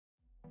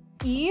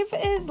Eve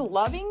is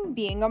loving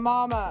being a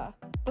mama.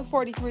 The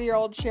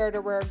 43-year-old shared a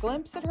rare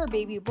glimpse at her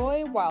baby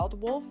boy, Wilde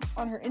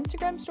on her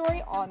Instagram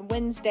story on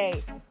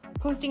Wednesday,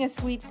 posting a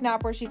sweet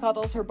snap where she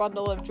cuddles her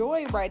bundle of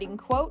joy, writing,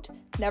 quote,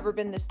 "Never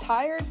been this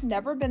tired,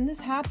 never been this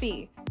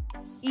happy."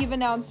 Eve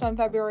announced on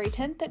February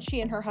 10th that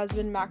she and her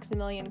husband,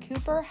 Maximilian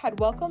Cooper,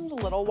 had welcomed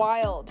little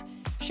Wilde,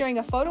 sharing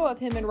a photo of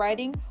him and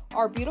writing,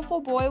 "Our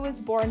beautiful boy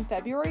was born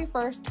February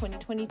 1st,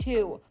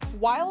 2022.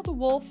 Wilde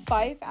Wolf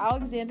Fife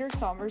Alexander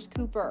Somers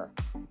Cooper.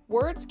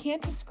 Words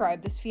can't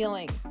describe this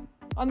feeling."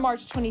 On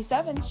March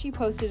 27th, she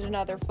posted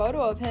another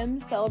photo of him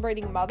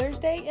celebrating Mother's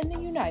Day in the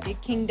United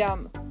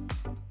Kingdom.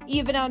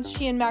 Eve announced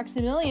she and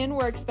Maximilian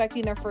were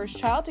expecting their first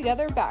child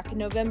together back in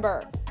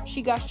November.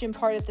 She gushed in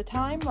part at the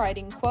time,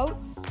 writing, quote,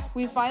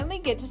 "We finally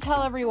get to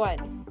tell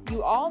everyone.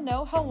 You all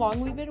know how long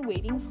we've been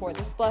waiting for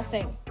this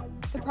blessing."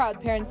 The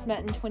proud parents met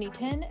in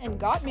 2010 and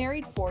got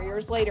married 4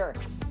 years later,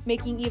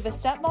 making Eve a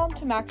stepmom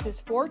to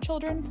Max's 4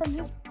 children from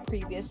his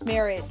previous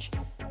marriage.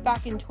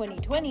 Back in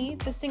 2020,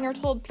 the singer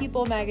told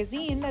People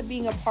magazine that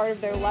being a part of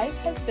their life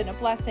has been a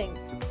blessing,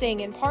 saying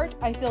in part,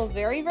 "I feel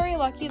very, very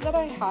lucky that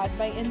I had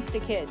my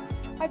Insta kids.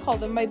 I call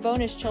them my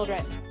bonus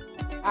children."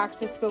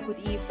 Axis spoke with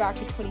Eve back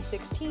in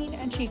 2016,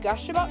 and she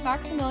gushed about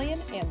Maximilian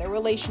and their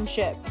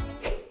relationship.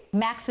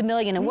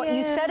 Maximilian, and what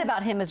you said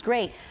about him is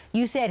great.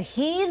 You said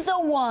he's the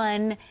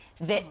one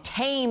that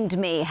tamed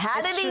me.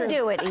 How did he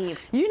do it, Eve?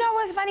 You know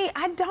what's funny?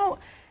 I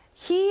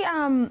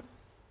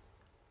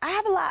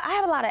have a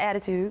lot of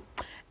attitude.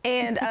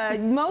 And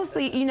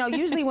mostly,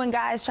 usually when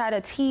guys try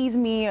to tease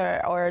me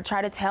or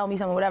try to tell me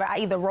something, whatever, I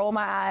either roll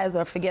my eyes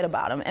or forget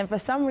about them. And for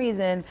some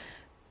reason,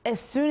 as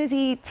soon as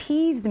he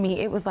teased me,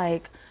 it was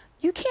like,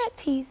 "You can't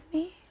tease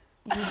me."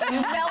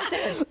 You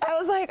melted. I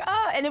was like,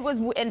 oh,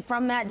 and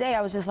from that day,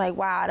 I was just like,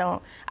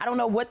 wow, I don't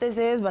know what this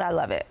is, but I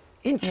love it.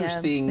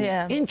 Interesting,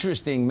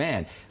 interesting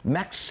man.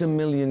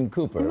 Maximilian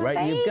Cooper,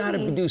 right? You've got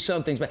to do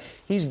something.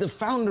 He's the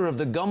founder of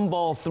the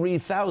Gumball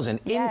 3000,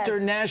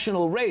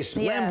 international race,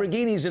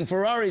 Lamborghinis and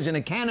Ferraris in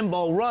a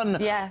cannonball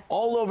run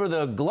all over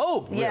the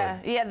globe. Really.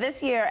 Yeah.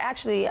 This year,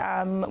 actually,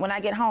 when I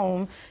get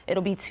home,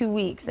 it'll be 2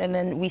 weeks, and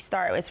then we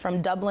start. It's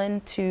from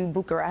Dublin to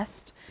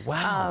Bucharest.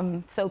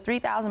 Wow. So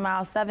 3,000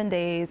 miles, 7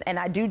 days, and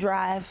I do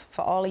drive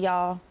for all of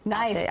y'all.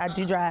 Nice. I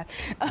do drive.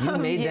 You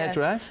made that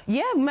drive?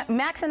 Yeah,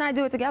 Max and I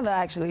do it together,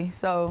 actually.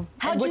 So,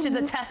 which is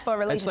a test for a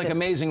relationship. It's like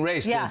Amazing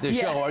Race, the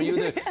show. Are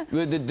you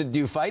do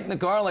you fight in the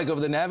car, like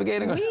over the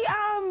navigating?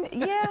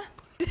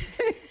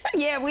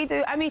 Yeah, we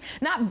do. I mean,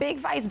 not big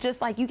fights, just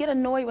like you get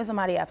annoyed with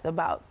somebody after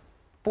about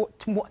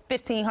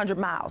 1,500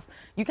 miles.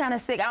 You kind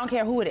of sick. I don't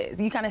care who it is.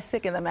 You kind of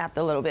sick of them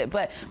after a little bit.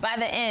 But by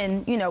the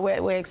end,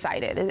 we're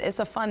excited. It's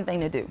a fun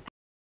thing to do.